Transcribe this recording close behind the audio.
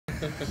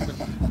Keep the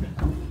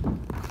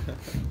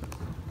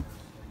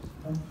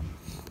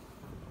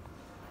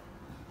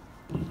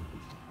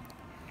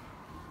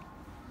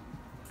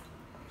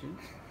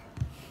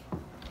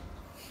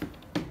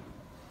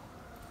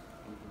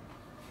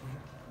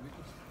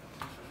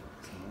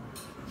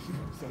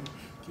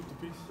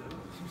peace.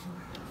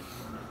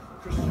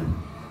 Kristian,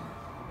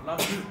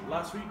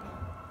 last week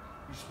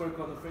you spoke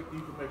on the fact that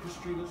you could make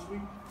history this week.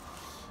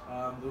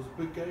 There was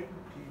a big game.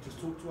 Can you just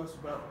talk to us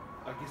about,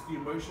 I guess, the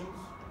emotions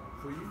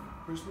for you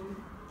personally?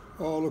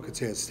 Oh, look,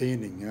 it's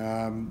outstanding.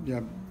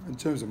 In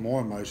terms of my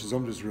emotions,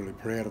 I'm just really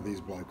proud of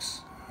these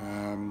blokes.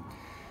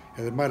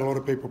 They've made a lot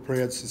of people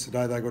proud since the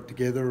day they got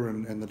together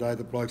and the day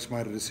the blokes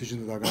made a decision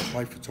that they're going to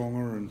play for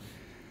Tonga. And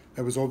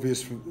it was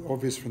obvious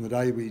from the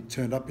day we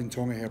turned up in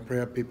Tonga how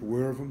proud people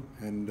were of them,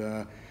 and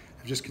they've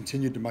just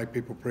continued to make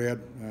people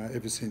proud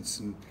ever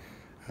since. And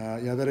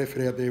that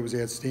effort out there was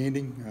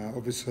outstanding.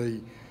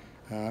 Obviously,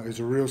 it was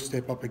a real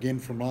step up again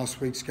from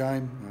last week's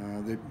game.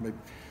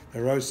 They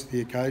rose to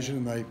the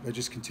occasion and they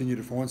just continue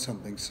to find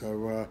something.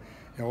 So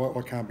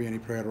I can't be any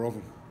prouder of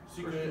them.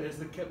 Sika, as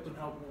the captain,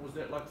 what was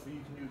that like for you?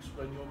 Can you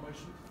explain your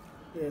emotions?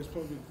 Yeah, it's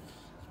probably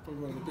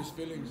one of the best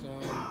feelings.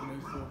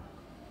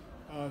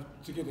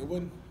 To get the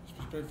win,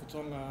 especially for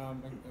Tonga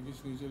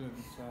against New Zealand.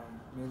 It's,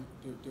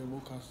 they're a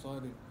world-class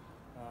side, and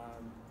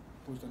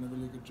boys done a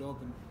really good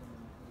job, and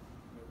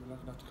we're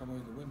lucky enough to come away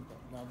with the win.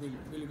 But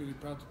really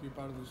proud to be a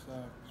part of this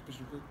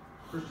special group.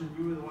 Kristian,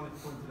 you were the one that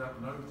pointed out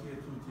no tier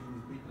 2 team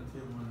is beating a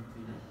tier 1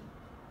 team.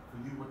 For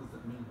you, what does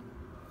that mean?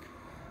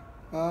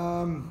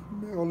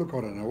 Well, look,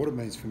 I don't know what it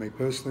means for me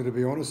personally, to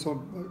be honest.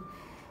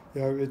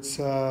 It's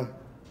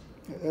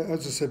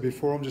as I said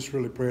before, I'm just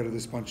really proud of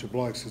this bunch of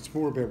blokes. It's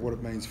more about what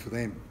it means for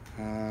them.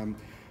 I'm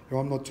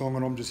not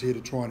Tongan. I'm just here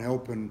to try and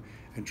help and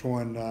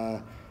try and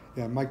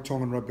make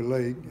Tongan rugby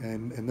league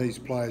and these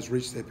players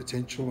reach their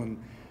potential.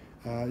 And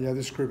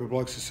this group of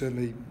blokes are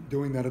certainly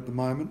doing that at the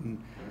moment.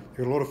 And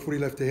they've got a lot of footy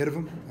left ahead of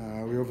them.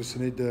 We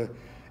obviously need to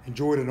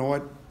enjoy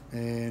tonight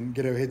and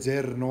get our heads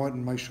out of tonight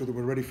and make sure that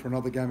we're ready for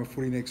another game of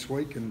footy next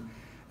week, and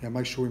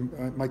make sure we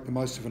make the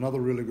most of another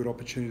really good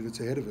opportunity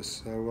that's ahead of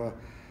us. So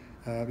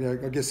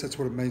I guess that's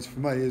what it means for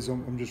me. Is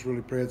I'm just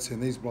really proud seeing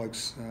these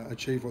blokes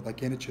achieve what they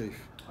can achieve.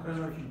 I don't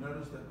know if you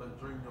noticed that, but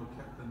during your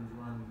captain's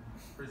run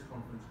press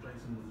conference,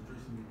 Jason was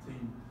addressing your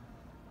team,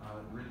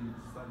 really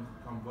starting to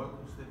become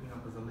vocal, stepping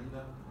up as a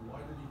leader. Why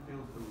did he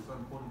feel it was so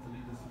important to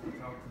lead this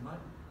towel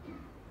tonight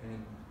and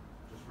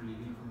just really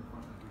lead from the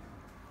front?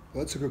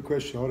 Well, that's a good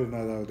question. I didn't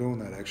know they were doing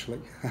that, actually.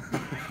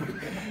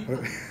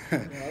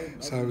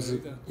 So it was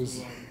until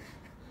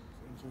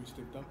we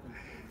stepped up and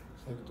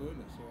started doing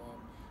it. So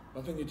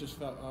I think it just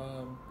felt,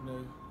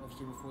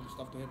 obviously before the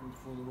stuff that happened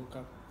before the World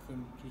Cup, for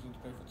him choosing to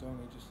play for Tonga,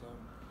 it just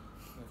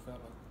felt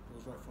like it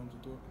was right for him to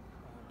do it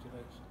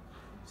today.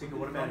 Sika,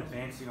 what about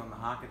advancing on the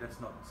haka? That's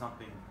not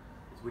something,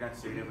 we don't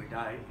see it every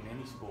day in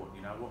any sport.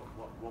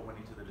 What went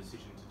into the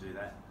decision to do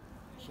that?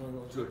 Sorry,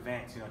 what was to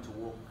advance, to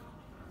walk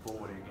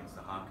forward against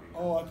the haka.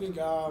 I think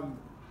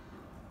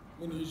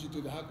when you usually do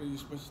the haka, you're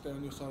supposed to stay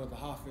on your side of the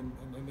half, and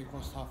they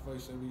crossed halfway,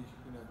 so we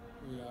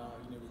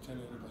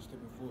retaliated by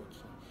stepping forward.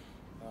 So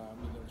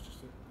that was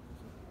just it.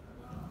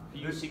 For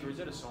you, Sika, is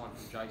that a sign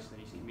from Jason that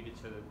he's committed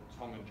to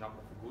Tonga and jump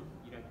off for good?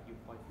 You don't think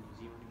you'll play for New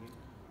Zealand again?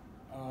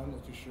 I'm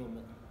not too sure,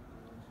 mate.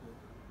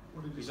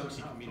 He's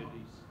obviously committed.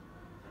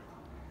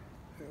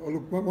 Well,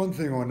 look, one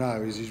thing I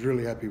know is he's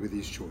really happy with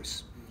his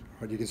choice.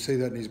 Right? You can see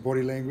that in his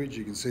body language.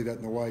 You can see that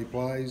in the way he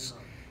plays.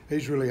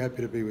 He's really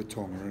happy to be with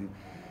Tonga. And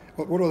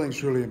what I think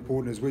is really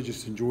important is we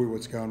just enjoy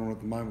what's going on at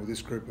the moment with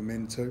this group of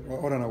men too.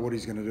 I don't know what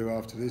he's going to do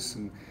after this,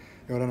 and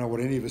I don't know what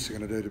any of us are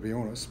going to do, to be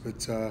honest.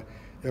 But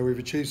we've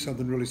achieved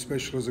something really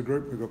special as a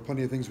group. We've got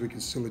plenty of things we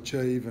can still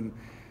achieve, and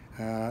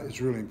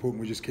it's really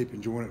important we just keep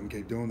enjoying it and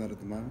keep doing that at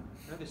the moment.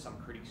 I know there's some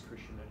critics,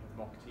 Kristian, that have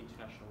mocked the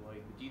International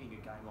League, but do you think a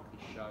game like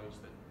this shows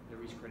that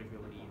there is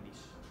credibility in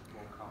this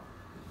World Cup?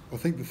 I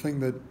think the thing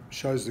that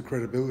shows the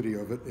credibility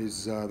of it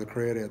is the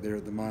crowd out there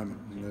at the moment.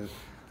 And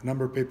the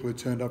number of people who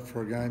turned up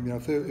for a game.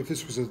 If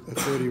this was a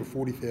 30 or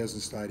 40,000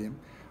 stadium,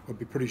 I'd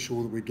be pretty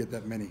sure that we'd get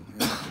that many.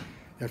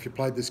 If you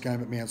played this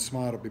game at Mount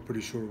Smart, I'd be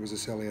pretty sure it was a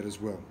sellout as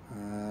well.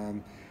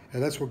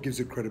 That's what gives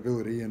it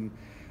credibility. And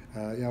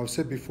I've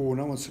said before,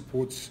 no one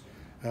supports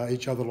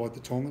each other like the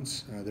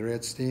Tongans. They're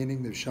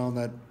outstanding. They've shown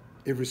that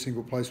every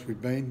single place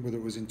we've been, whether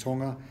it was in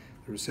Tonga.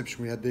 The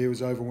reception we had there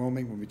was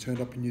overwhelming. When we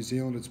turned up in New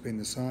Zealand, it's been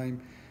the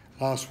same.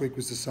 Last week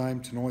was the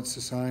same. Tonight's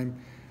the same.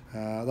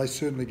 They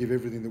certainly give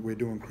everything that we're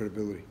doing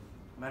credibility.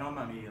 Man, I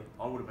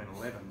would have been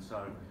 11,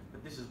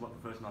 but this is what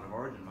the first night of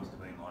Origin must have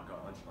been like.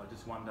 I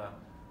just wonder,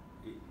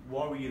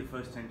 why were you the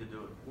first team to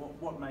do it?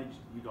 What made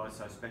you guys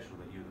so special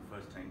that you were the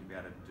first team to be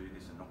able to do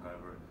this and knock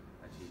over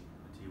a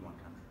tier 1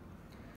 country?